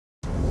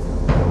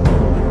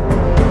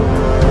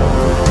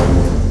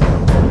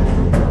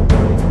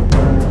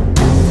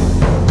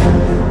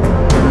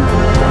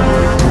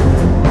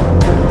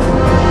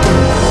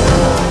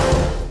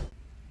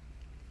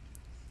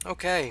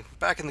Okay,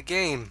 back in the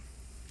game.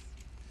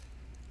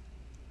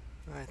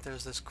 Alright,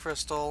 there's this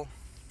crystal.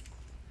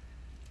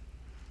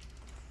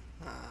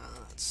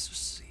 Let's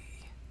just see.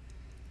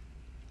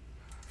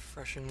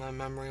 Refreshing my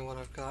memory what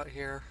I've got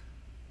here.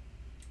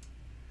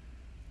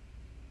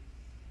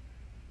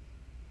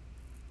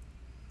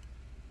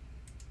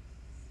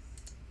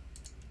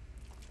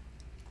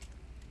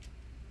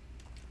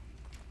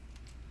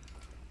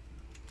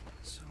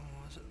 So,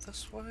 was it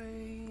this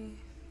way?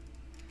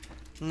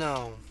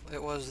 No,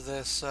 it was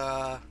this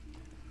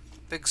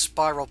big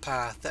spiral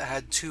path that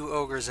had 2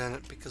 ogres in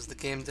it because the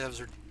game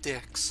devs are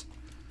dicks.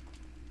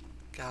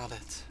 Got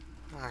it.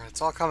 Alright, it's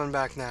all coming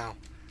back now.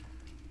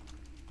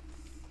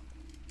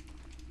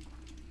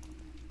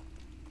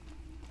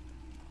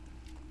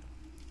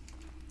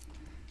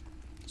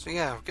 So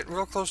yeah, we're getting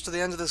real close to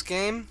the end of this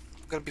game.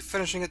 I'm going to be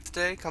finishing it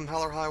today, come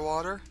hell or high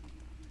water.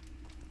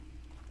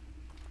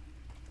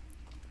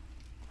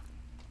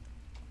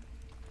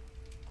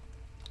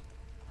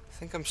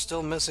 I think I'm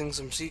still missing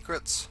some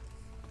secrets.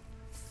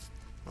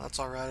 Well,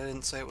 that's alright, I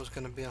didn't say it was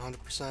going to be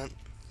 100%.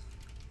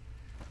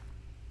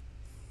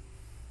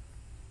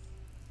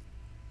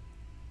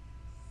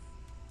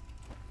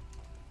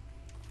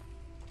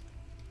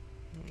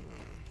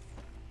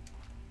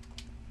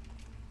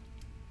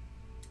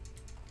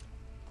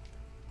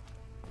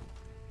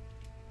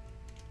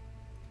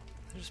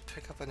 Just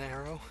pick up an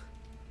arrow.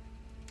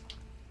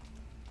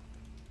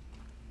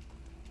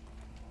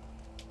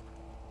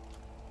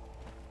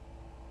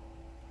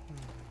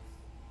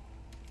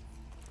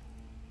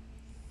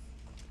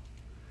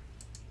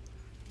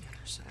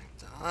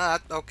 Intersect.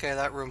 Okay,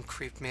 that room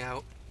creeped me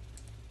out.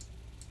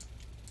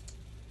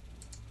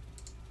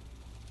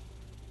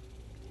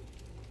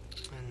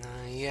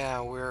 And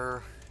yeah,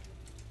 we're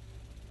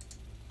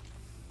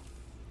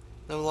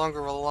no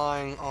longer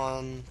relying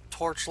on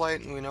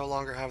torchlight, and we no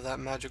longer have that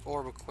magic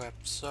orb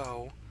equipped,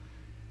 so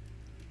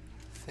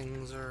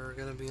things are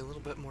going to be a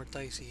little bit more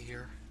dicey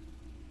here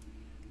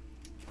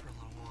for a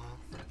little while.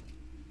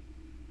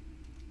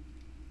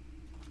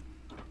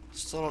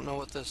 Still don't know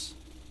what this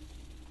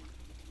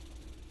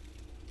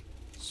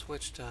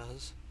switch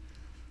does,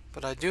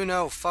 but I do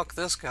know fuck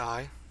this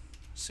guy.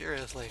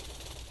 Seriously.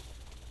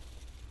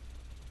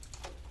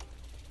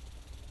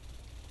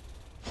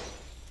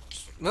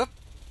 Whoop.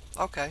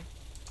 Okay.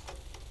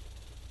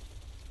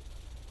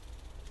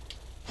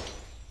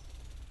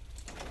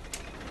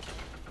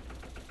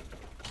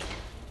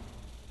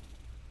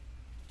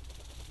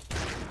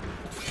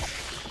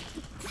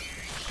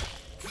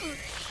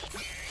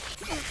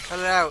 Cut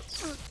it out.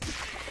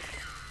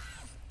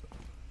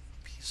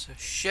 Piece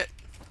of shit.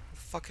 Where the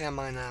fuck am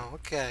I now?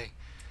 Okay.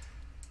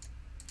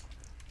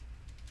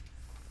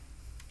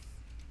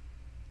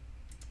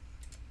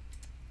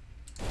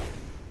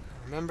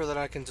 Remember that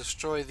I can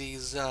destroy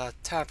these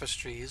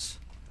tapestries.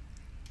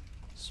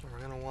 So we're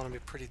going to want to be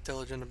pretty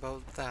diligent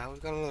about that.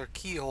 We've got another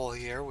keyhole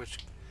here, which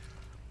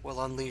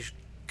will unleash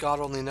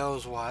God only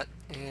knows what.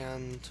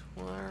 And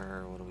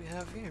what do we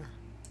have here?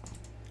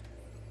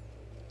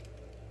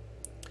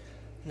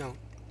 No.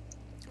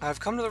 I've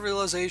come to the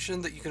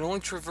realization that you can only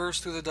traverse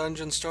through the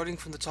dungeon starting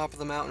from the top of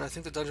the mountain. I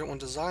think the dungeon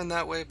wasn't designed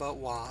that way, but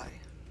why?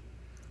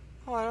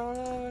 Oh, I don't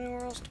have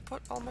anywhere else to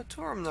put all my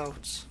Turum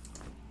notes.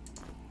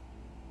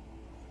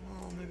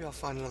 Well, maybe I'll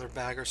find another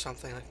bag or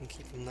something. I can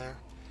keep them there.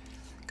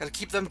 Gotta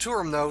keep them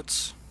Turum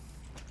notes.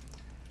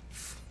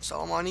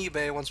 Sell them on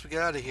eBay once we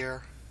get out of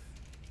here.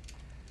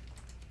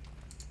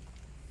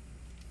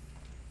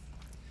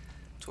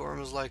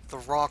 Turum is like the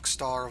rock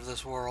star of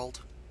this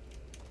world.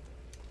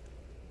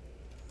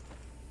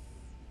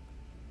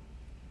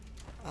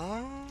 Okay.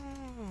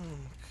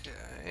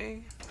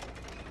 I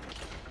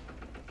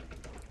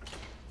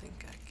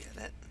think I get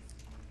it.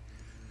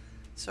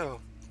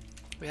 So,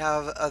 we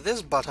have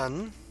this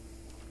button,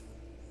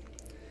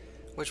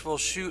 which will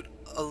shoot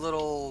a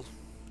little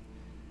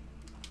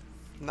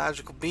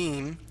magical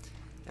beam,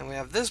 and we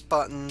have this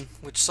button,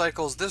 which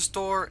cycles this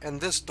door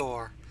and this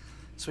door.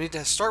 So we need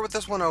to start with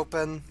this one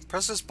open,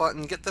 press this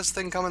button, get this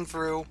thing coming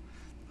through,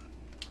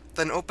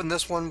 then open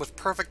this one with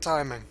perfect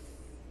timing.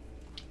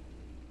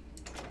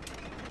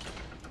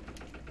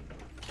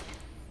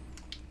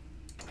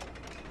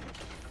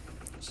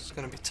 It's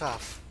going to be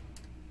tough.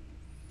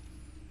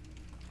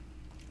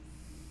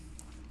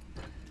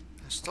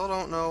 I still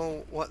don't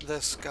know what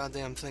this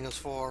goddamn thing is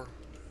for.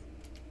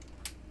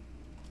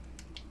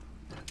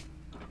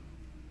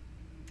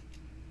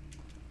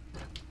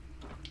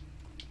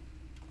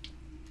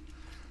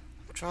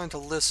 I'm trying to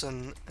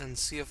listen and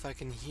see if I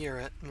can hear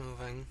it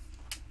moving.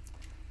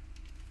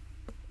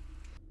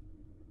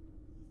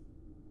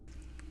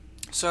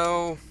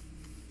 So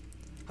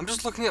I'm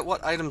just looking at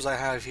what items I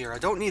have here. I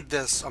don't need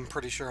this. I'm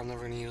pretty sure I'm never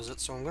going to use it.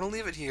 So I'm going to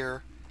leave it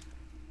here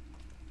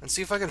and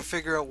see if I can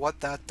figure out what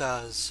that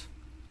does.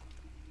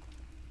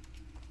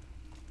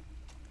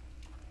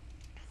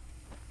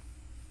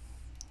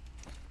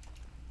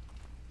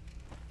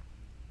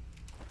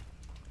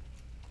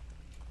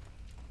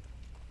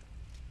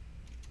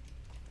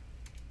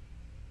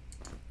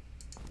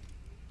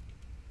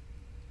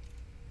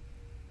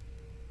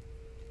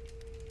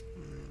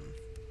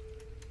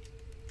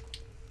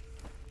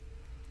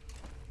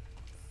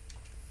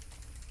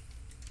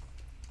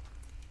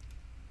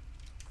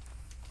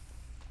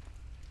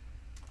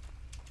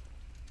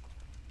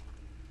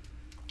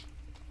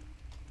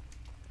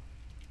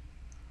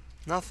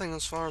 Nothing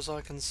as far as I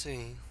can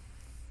see.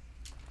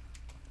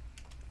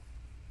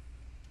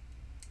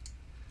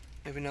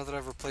 Maybe now that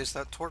I've replaced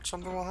that torch,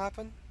 something will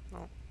happen?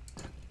 No.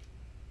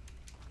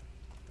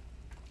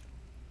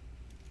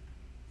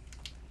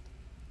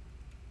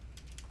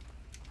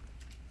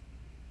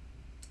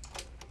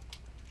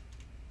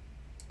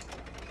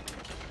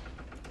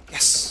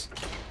 Yes!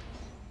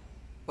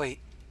 Wait,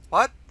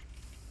 what?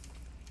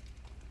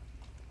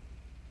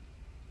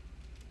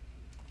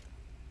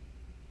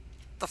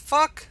 The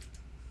fuck?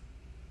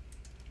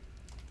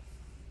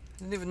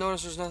 Didn't even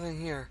notice there's nothing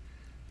here.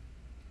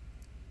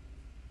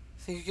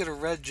 Think you get a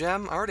red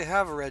gem? I already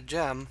have a red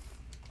gem.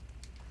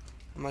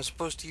 Am I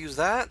supposed to use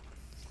that?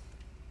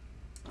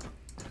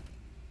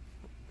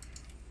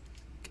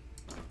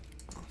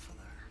 Off of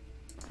there.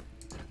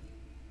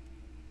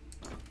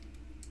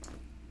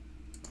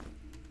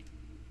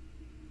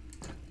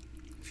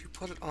 If you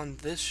put it on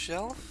this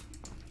shelf?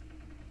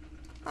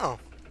 Oh.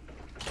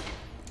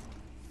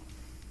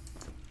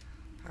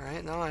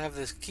 Alright, now I have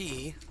this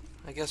key.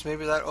 I guess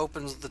maybe that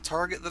opens the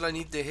target that I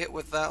need to hit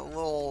with that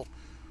little...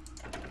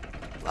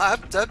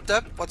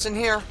 What's in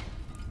here?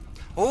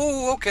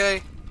 Oh,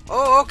 okay.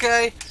 Oh,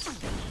 okay.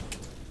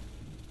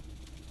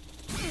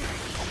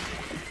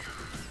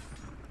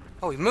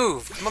 Oh, he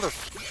moved. Mother...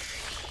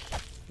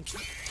 I'm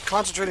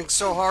concentrating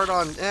so hard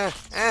on...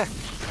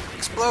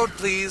 Explode,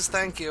 please.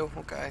 Thank you.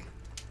 Okay.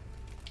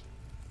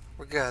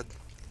 We're good.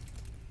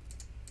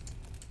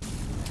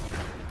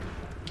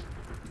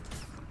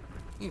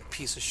 You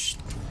piece of shit.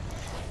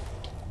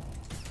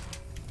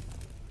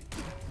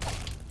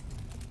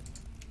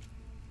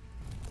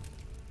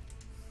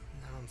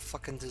 Now I'm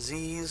fucking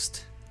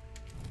diseased.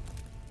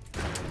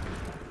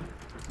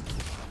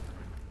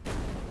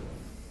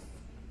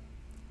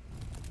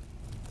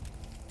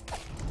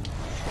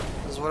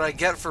 This is what I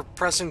get for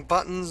pressing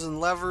buttons and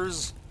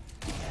levers.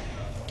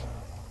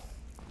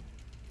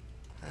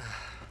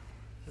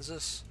 Is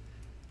this...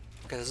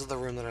 Okay, this is the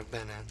room that I've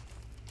been in.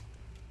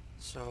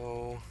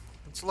 So...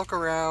 let's look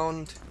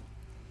around.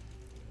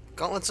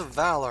 Gauntlets of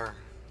Valor.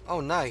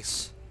 Oh,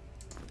 nice.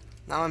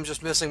 Now I'm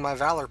just missing my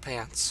Valor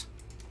pants.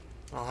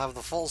 I'll have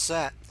the full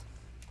set.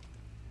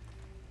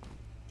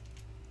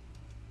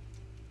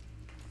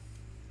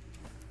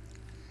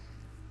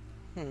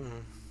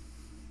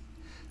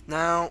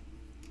 Now,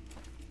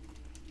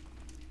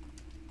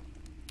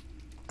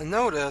 I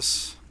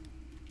notice...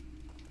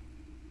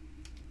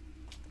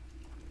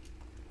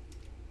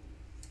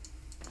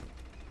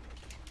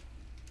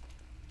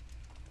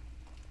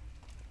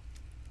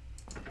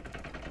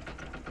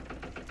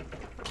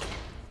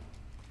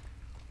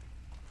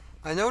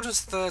 I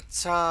noticed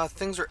that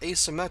things are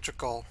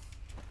asymmetrical.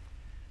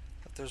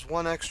 That there's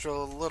one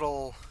extra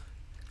little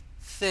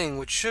thing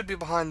which should be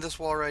behind this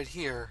wall right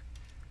here.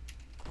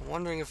 I'm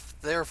wondering if,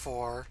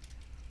 therefore,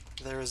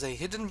 there is a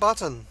hidden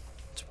button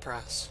to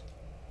press.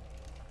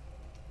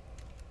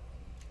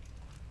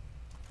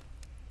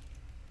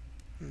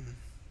 I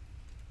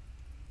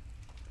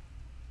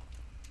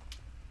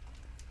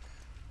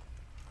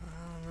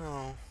don't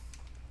know.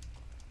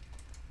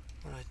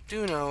 What I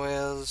do know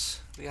is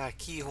we got a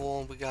keyhole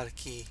and we got a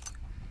key.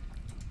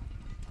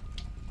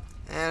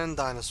 And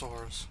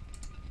dinosaurs.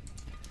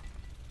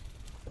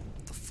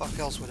 What the fuck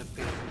else would it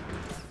be?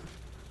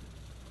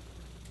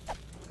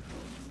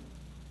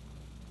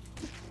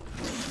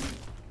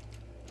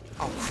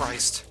 Oh,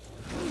 Christ.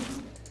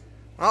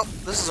 Well,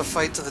 this is a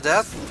fight to the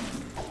death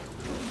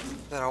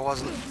that I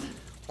wasn't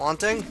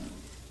wanting.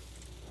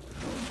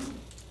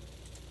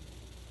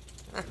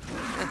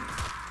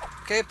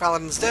 Okay,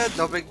 Paladin's dead,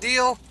 no big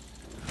deal.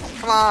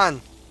 Come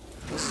on!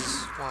 This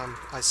is why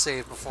I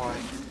saved before I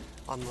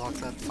unlock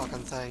that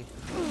fucking thing.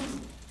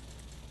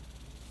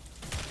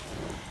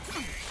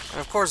 And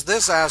of course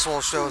this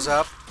asshole shows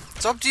up.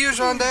 It's up to you,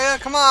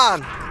 Zendaya, come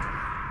on!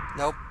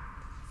 Nope.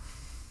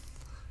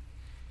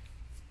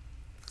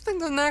 This thing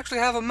doesn't actually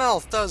have a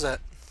mouth, does it?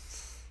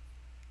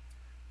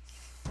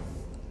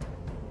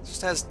 It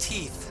just has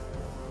teeth.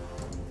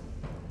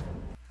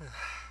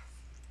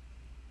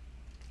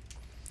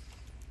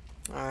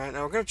 Alright,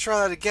 now we're going to try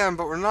that again,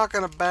 but we're not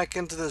going to back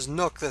into this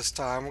nook this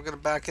time. We're going to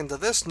back into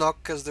this nook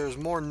because there's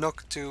more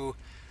nook to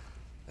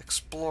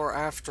explore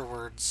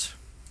afterwards.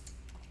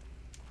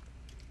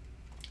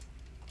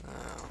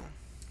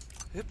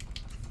 Yep.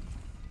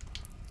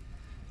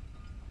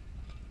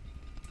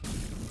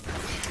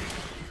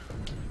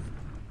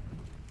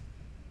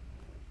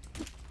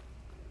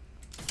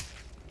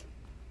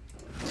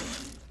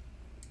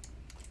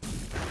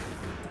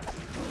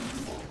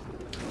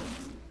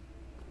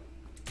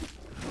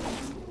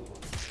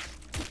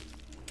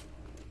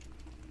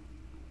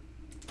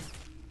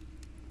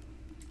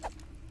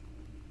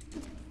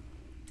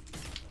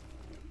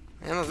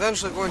 I'm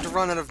eventually going to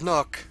run out of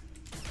nook.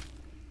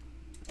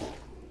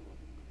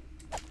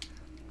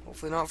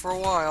 Hopefully not for a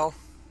while.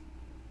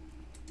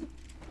 Where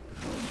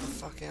the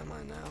fuck am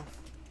I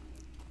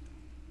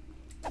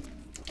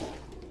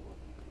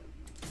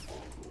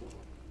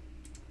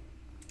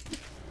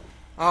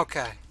now?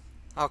 Okay.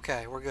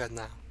 Okay, we're good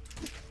now.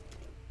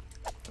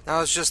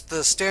 Now it's just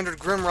the standard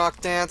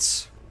Grimrock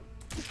dance.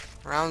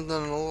 Around in a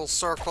little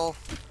circle,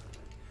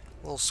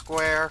 a little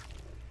square,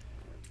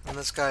 and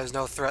this guy is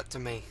no threat to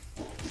me.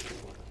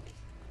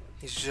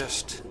 He's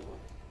just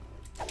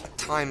a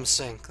time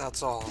sink,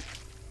 that's all.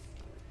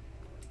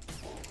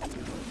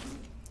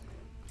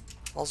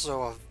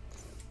 Also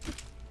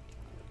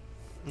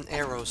an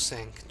arrow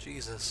sink,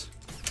 Jesus.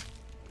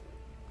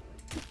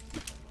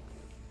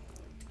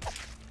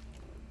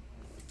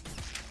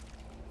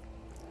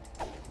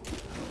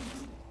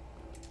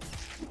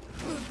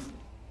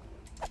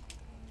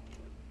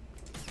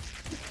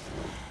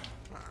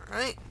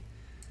 Alright.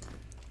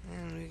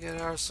 And we get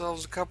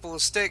ourselves a couple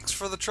of stakes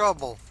for the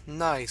trouble.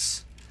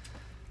 Nice.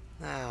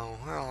 Now,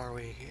 where are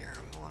we here?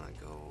 We want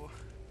to go...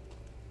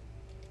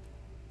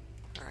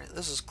 Alright,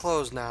 this is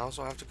closed now,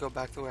 so I have to go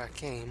back the way I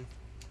came.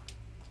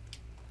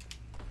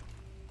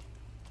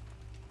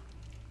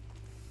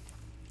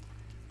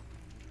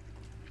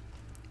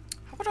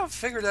 How would I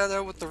figure that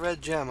out with the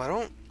red gem? I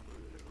don't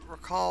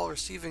recall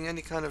receiving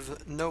any kind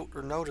of note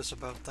or notice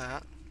about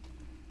that.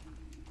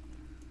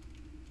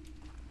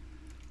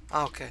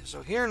 Okay,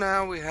 so here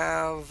now we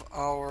have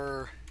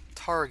our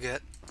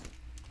target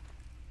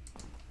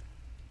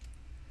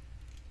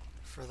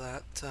for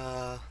that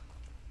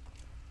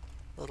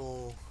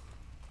little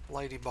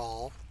lighty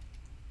ball.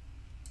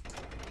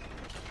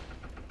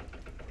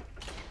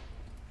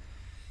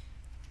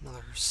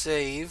 Another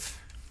save.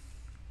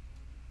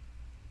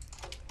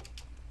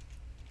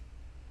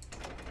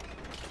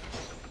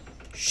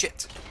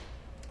 Shit.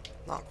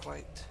 Not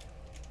quite.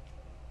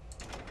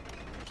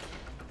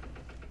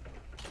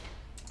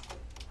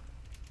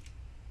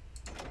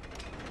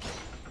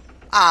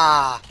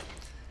 Ah!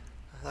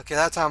 Okay,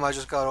 that time I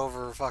just got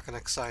over fucking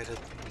excited.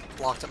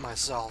 Blocked it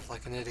myself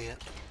like an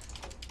idiot.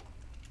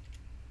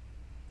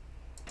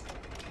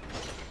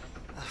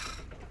 Ugh.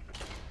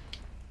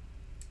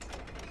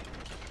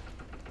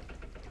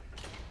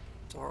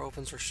 Door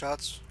opens or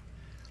shuts?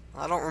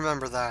 I don't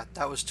remember that.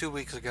 That was 2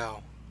 weeks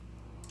ago.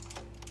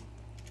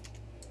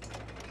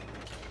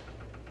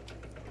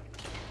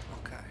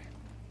 Okay.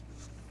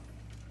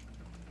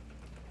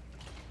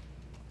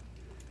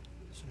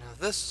 So now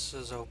this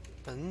is opened.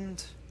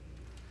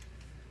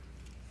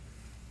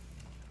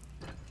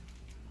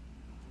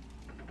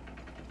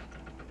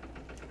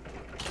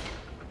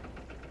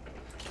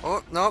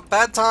 Oh, no,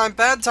 bad time,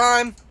 bad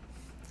time!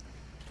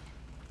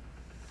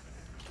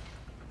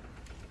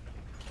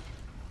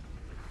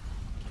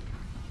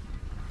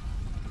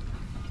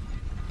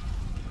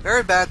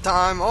 Very bad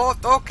time. Oh,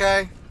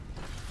 okay.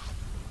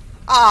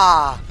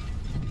 Ah!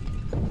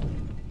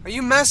 Are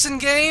you messing,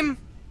 game?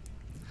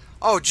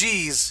 Oh,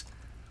 jeez.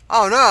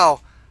 Oh, no.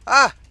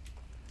 Ah!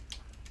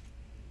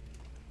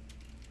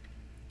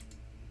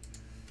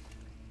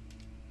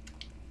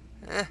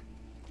 Eh.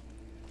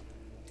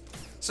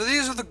 So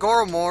these are the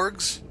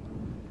Goromorgs,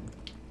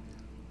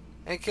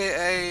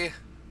 aka,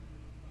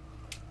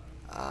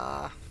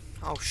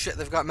 oh shit,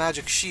 they've got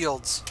magic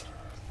shields,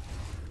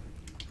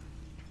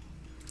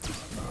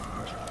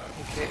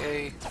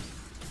 aka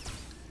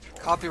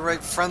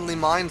copyright-friendly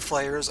mind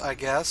flayers, I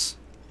guess,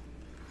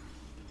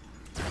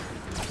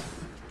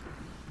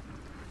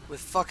 with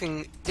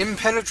fucking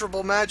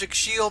impenetrable magic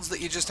shields that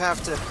you just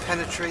have to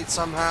penetrate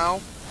somehow.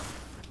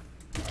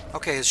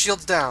 Okay, his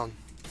shield's down.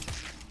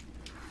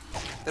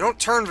 They don't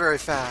turn very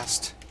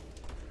fast.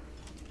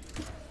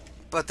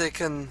 But they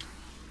can...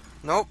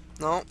 Nope,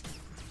 nope.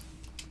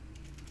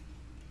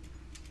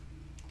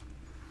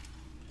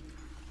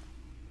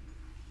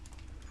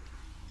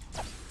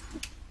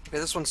 Okay,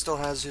 this one still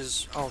has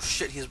his... Oh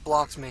shit, he's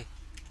blocked me.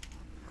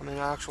 I'm in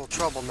actual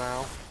trouble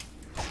now.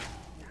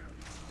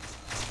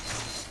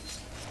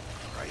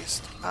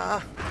 Christ.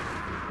 Ah.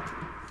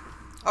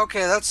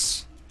 Okay,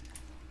 that's...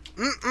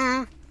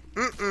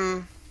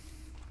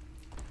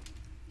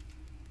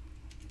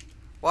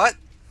 What?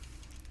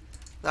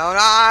 No, no,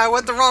 I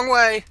went the wrong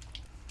way.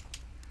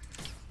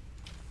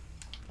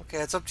 Okay,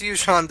 it's up to you,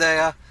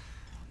 Shandaya.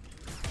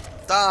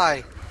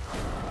 Die.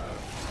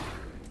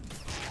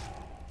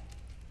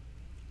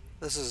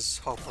 This is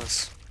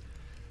hopeless.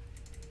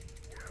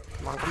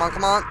 Come on, come on,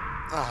 come on.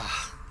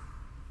 Ah.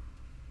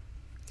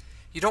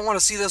 You don't want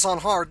to see this on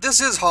hard.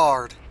 This is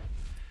hard.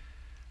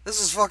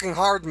 This is fucking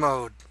hard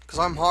mode, because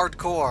I'm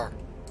hardcore.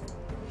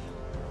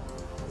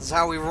 This is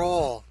how we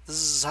roll. This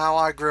is how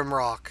I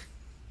Grimrock.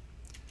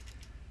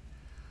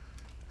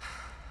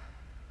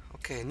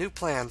 Okay, new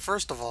plan.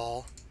 First of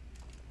all,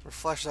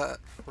 refresh that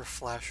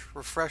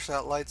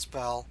light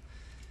spell.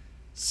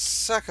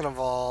 Second of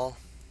all,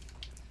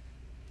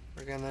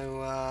 we're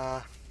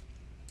gonna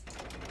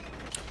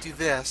do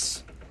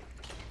this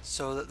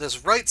so that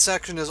this right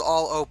section is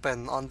all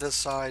open on this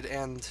side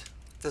and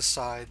this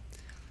side,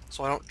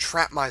 so I don't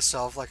trap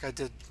myself like I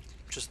did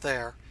just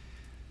there.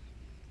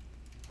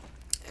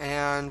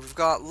 And we've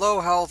got low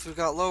health, we've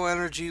got low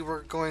energy.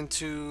 We're going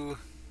to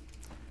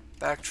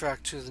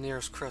backtrack to the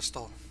nearest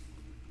crystal.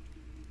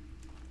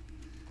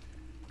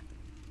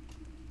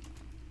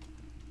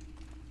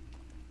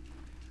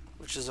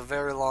 Which is a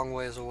very long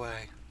ways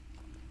away.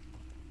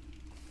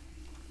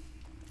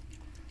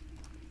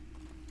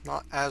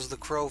 not as the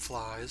crow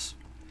flies.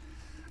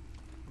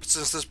 But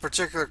since this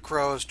particular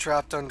crow is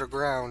trapped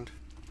underground,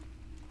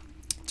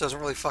 it doesn't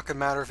really fucking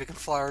matter if he can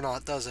fly or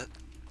not, does it?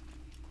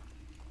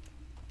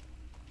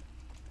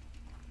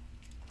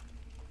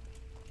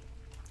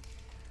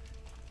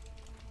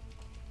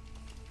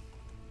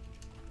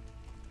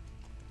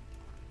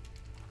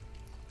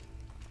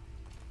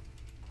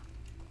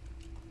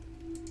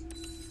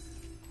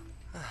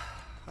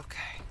 Okay.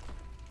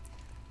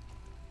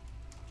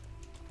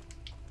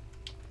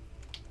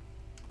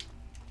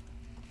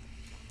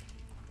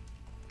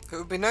 It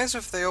would be nice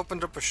if they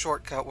opened up a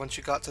shortcut once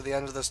you got to the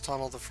end of this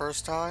tunnel the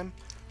first time,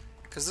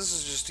 because this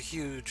is just a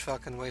huge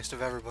fucking waste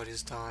of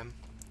everybody's time.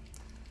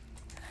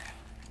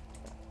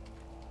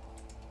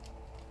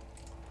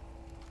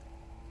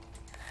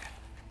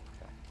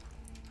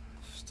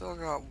 Still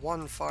got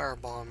one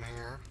firebomb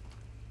here.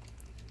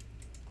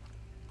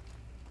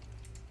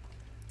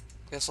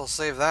 Guess I'll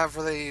save that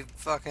for the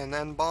fucking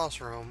end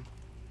boss room.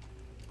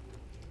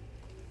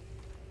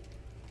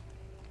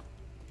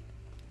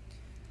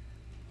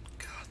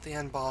 God, the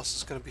end boss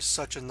is gonna be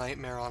such a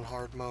nightmare on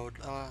hard mode.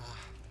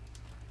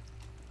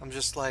 I'm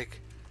just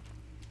like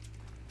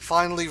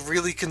finally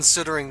really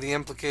considering the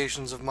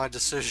implications of my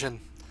decision.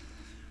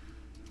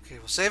 Okay,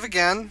 we'll save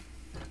again.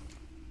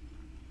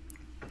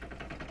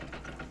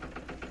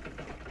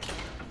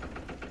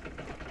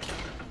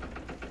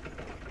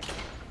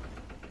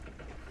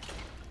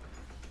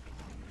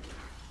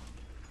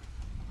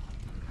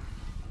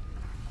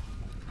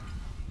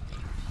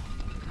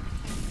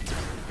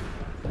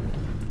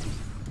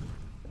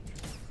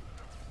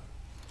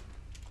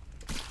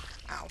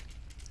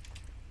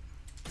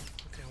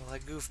 I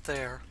goofed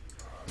there.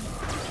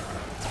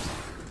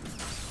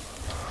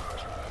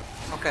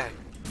 Okay.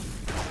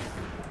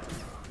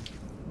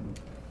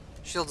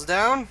 Shields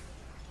down.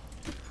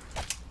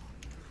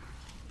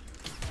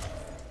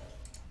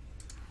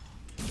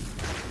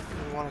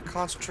 We want to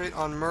concentrate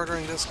on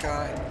murdering this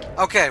guy.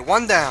 Okay,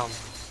 one down.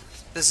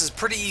 This is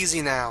pretty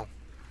easy now.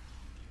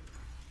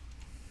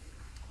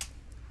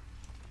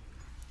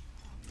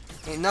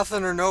 Ain't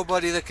nothing or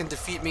nobody that can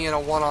defeat me in a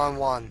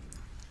one-on-one.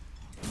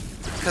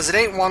 Because it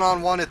ain't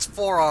one-on-one, it's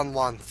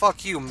four-on-one.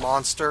 Fuck you,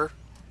 monster.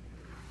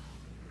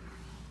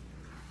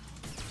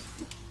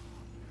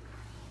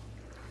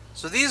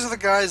 So these are the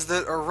guys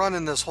that are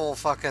running this whole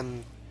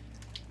fucking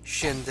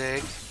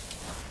shindig.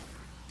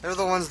 They're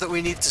the ones that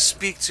we need to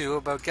speak to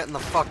about getting the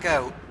fuck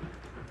out.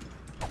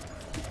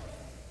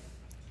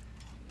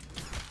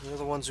 They're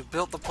the ones who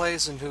built the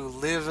place and who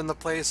live in the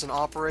place and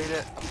operate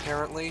it,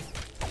 apparently.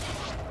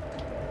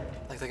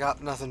 Like they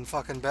got nothing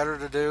fucking better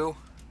to do.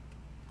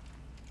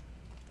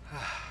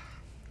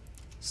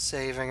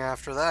 Saving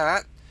after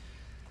that.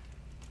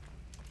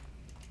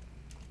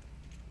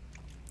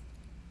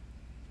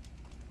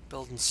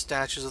 Building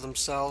statues of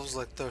themselves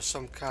like they're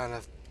some kind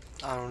of...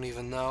 I don't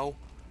even know.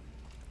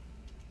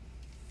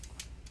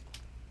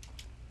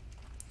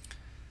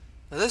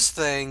 Now this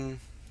thing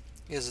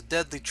is a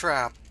deadly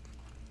trap.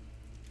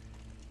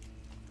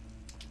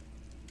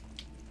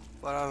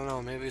 But I don't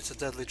know, maybe it's a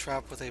deadly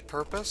trap with a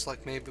purpose,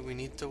 like maybe we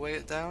need to weigh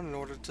it down in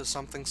order to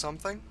something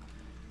something.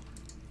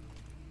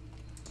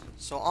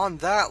 So on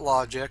that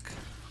logic,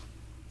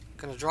 I'm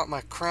gonna drop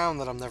my crown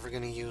that I'm never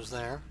gonna use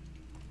there,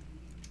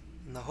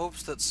 in the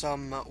hopes that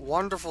some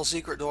wonderful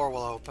secret door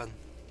will open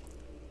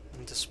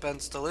and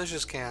dispense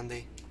delicious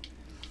candy.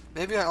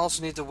 Maybe I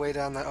also need to weigh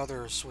down that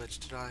other switch,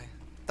 did I?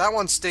 That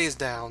one stays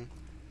down.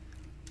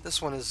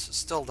 This one is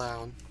still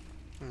down.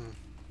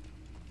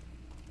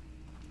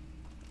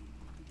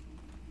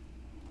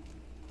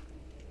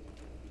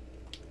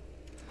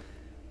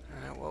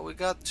 Alright, well we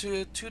got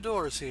two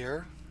doors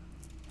here.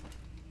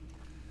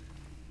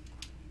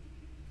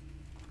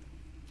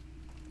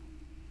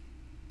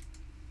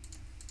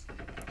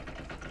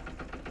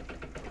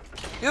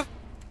 Yep.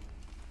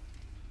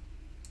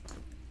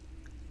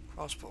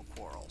 Crossbow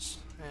quarrels.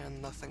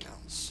 And nothing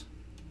else.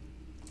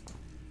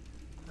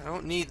 I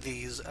don't need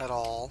these at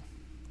all.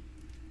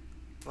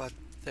 But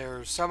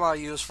they're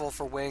semi-useful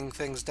for weighing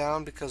things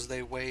down because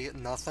they weigh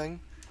nothing.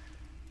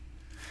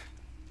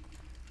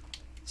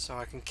 So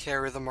I can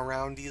carry them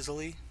around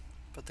easily.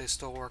 But they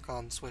still work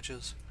on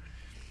switches.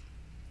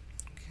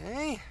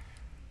 Okay.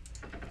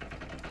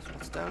 So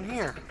what's down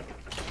here?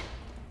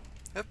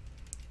 Yep.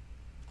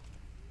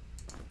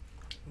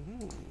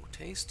 Ooh,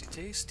 tasty,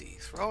 tasty.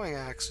 Throwing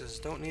axes.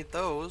 Don't need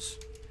those.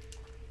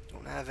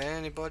 Don't have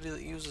anybody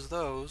that uses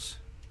those.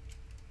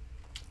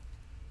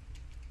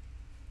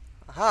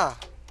 Aha!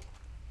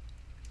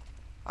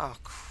 Oh,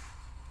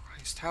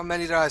 Christ. How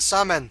many did I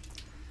summon?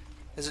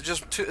 Is it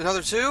just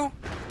another two?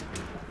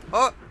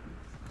 Oh!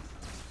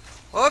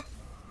 Oh!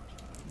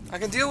 I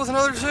can deal with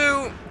another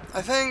two,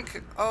 I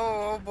think.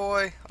 Oh, oh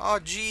boy. Oh,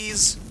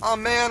 jeez. Oh,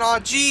 man. Oh,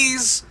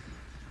 jeez.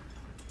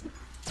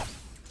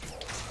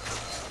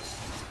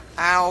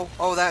 Ow.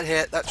 Oh, that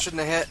hit. That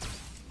shouldn't have hit.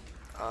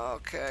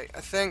 Okay.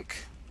 I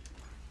think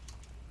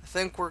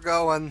we're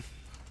going.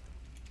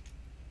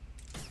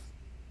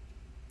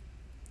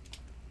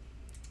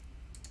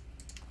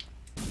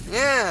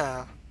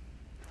 Yeah.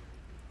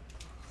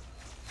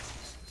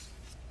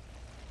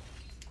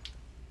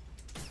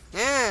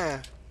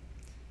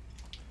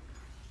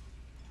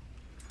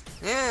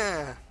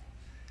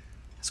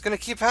 gonna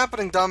keep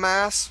happening,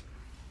 dumbass.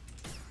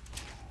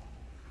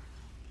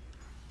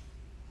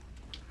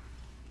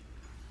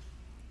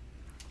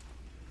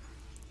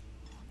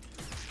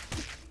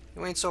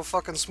 You ain't so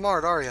fucking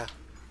smart, are ya?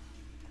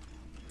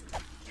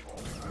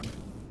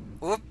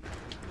 Whoop.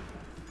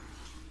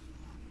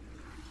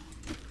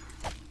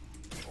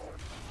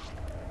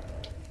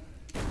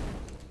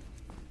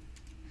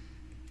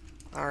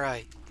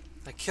 Alright.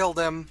 I killed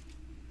him.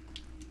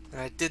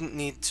 And I didn't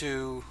need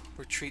to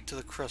retreat to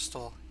the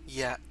crystal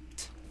yet.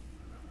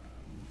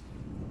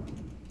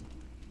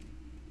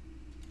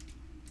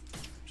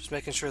 Just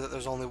making sure that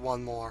there's only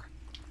one more.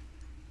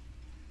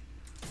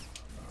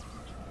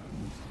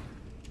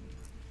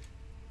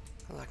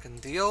 And I can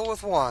deal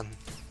with one.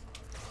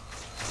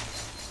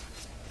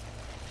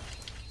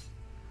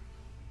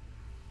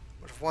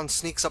 But if one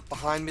sneaks up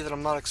behind me that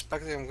I'm not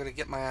expecting, I'm going to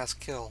get my ass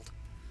killed.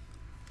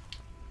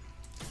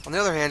 On the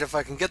other hand, if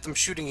I can get them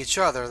shooting each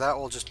other, that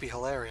will just be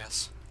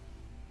hilarious.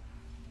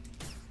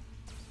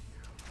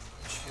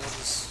 Shield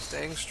is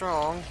staying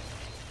strong.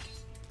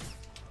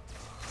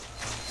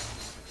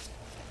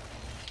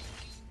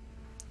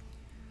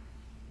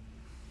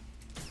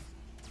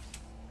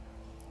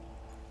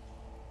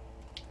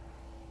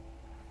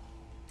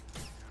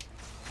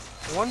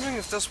 I'm wondering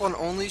if this one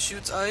only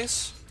shoots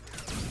ice?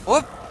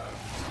 Whoop!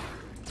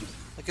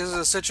 Like, is it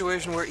a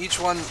situation where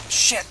each one...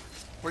 Shit!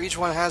 Where each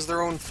one has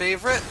their own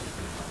favorite?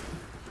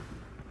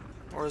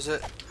 Or is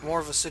it more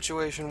of a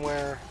situation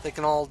where they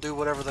can all do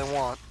whatever they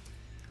want?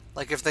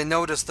 Like, if they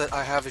notice that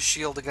I have a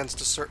shield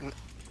against a certain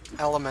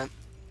element,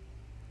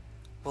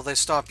 will they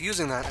stop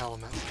using that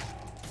element?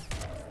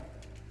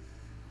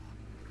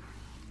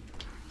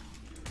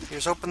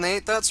 Here's hoping they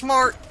ain't that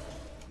smart!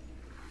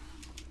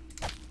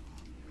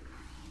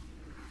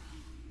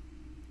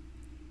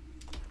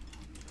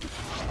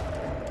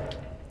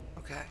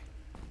 Okay.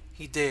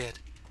 He did.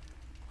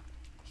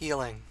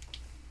 Healing.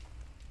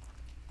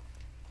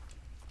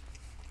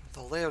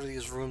 The layout of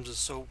these rooms is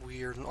so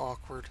weird and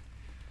awkward.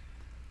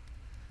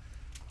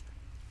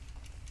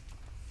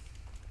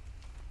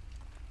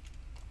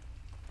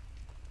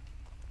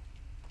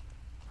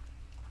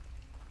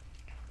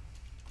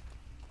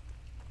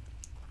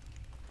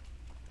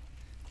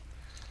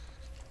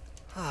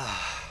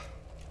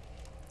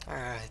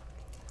 Alright.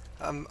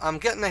 I'm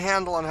getting a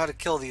handle on how to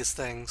kill these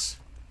things.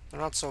 They're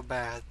not so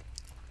bad.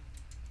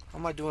 How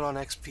am I doing on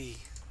XP?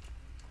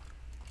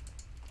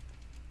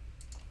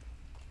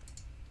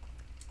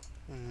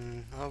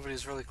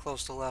 Nobody's really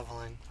close to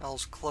leveling.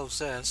 L's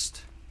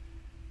closest,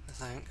 I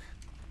think.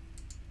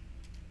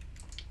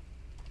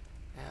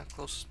 Yeah,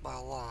 closest by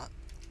a lot.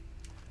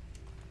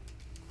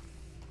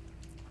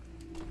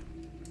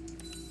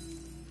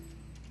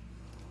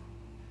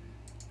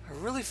 I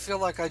really feel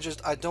like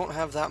I don't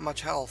have that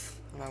much health,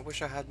 and I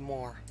wish I had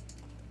more.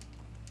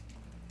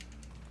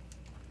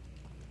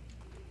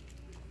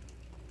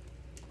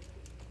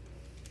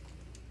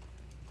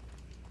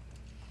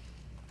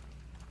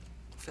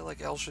 I feel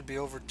like L should be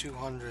over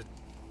 200.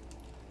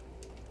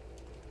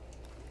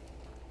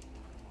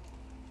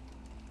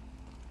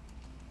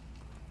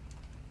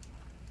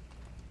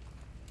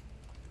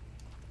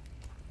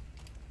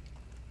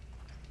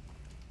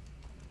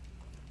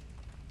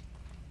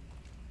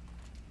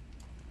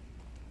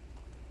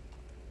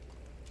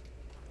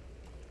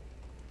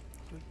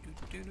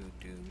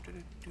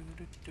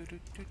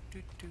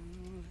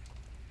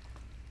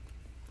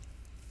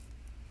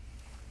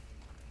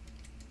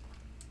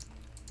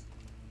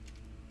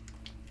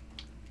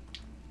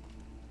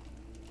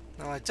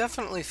 Now, I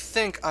definitely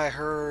think I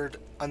heard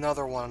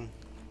another one.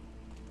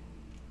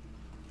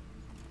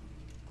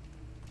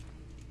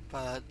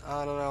 But,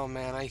 I don't know,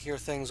 man. I hear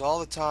things all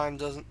the time,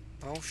 doesn't...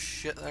 Oh,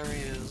 shit, there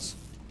he is.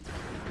 I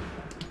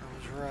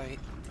was right.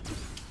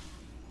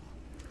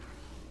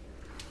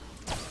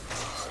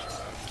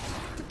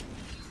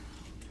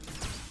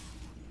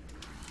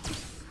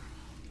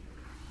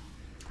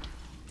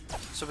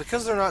 So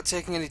because they're not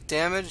taking any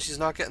damage, he's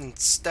not getting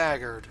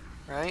staggered,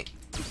 right?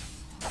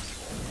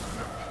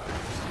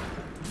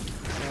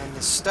 And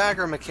the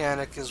stagger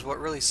mechanic is what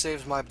really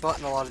saves my butt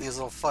in a lot of these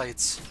little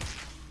fights.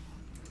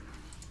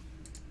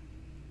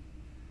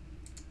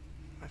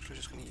 I'm actually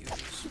just going to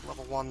use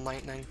level 1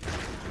 lightning,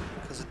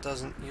 because it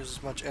doesn't use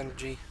as much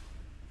energy.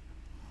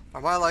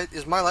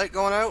 Is my light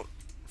going out?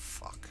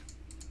 Fuck.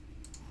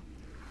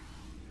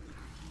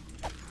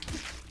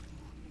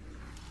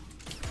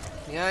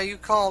 Yeah, you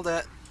called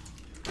it.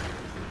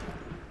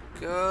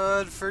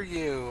 Good for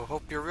you.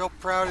 Hope you're real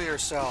proud of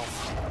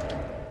yourself.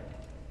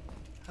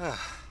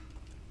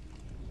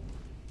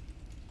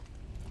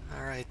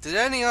 Alright, did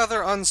any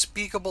other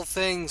unspeakable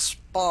things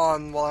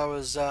spawn while I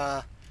was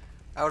out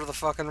of the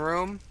fucking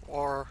room?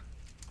 Or...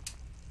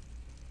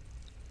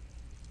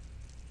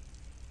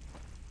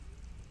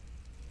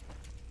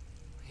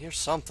 I hear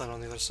something on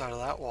the other side of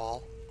that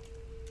wall.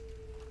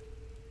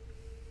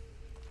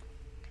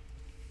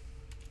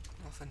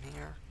 Nothing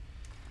here.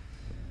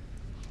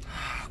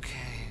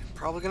 Okay,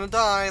 probably gonna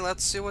die.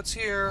 Let's see what's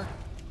here.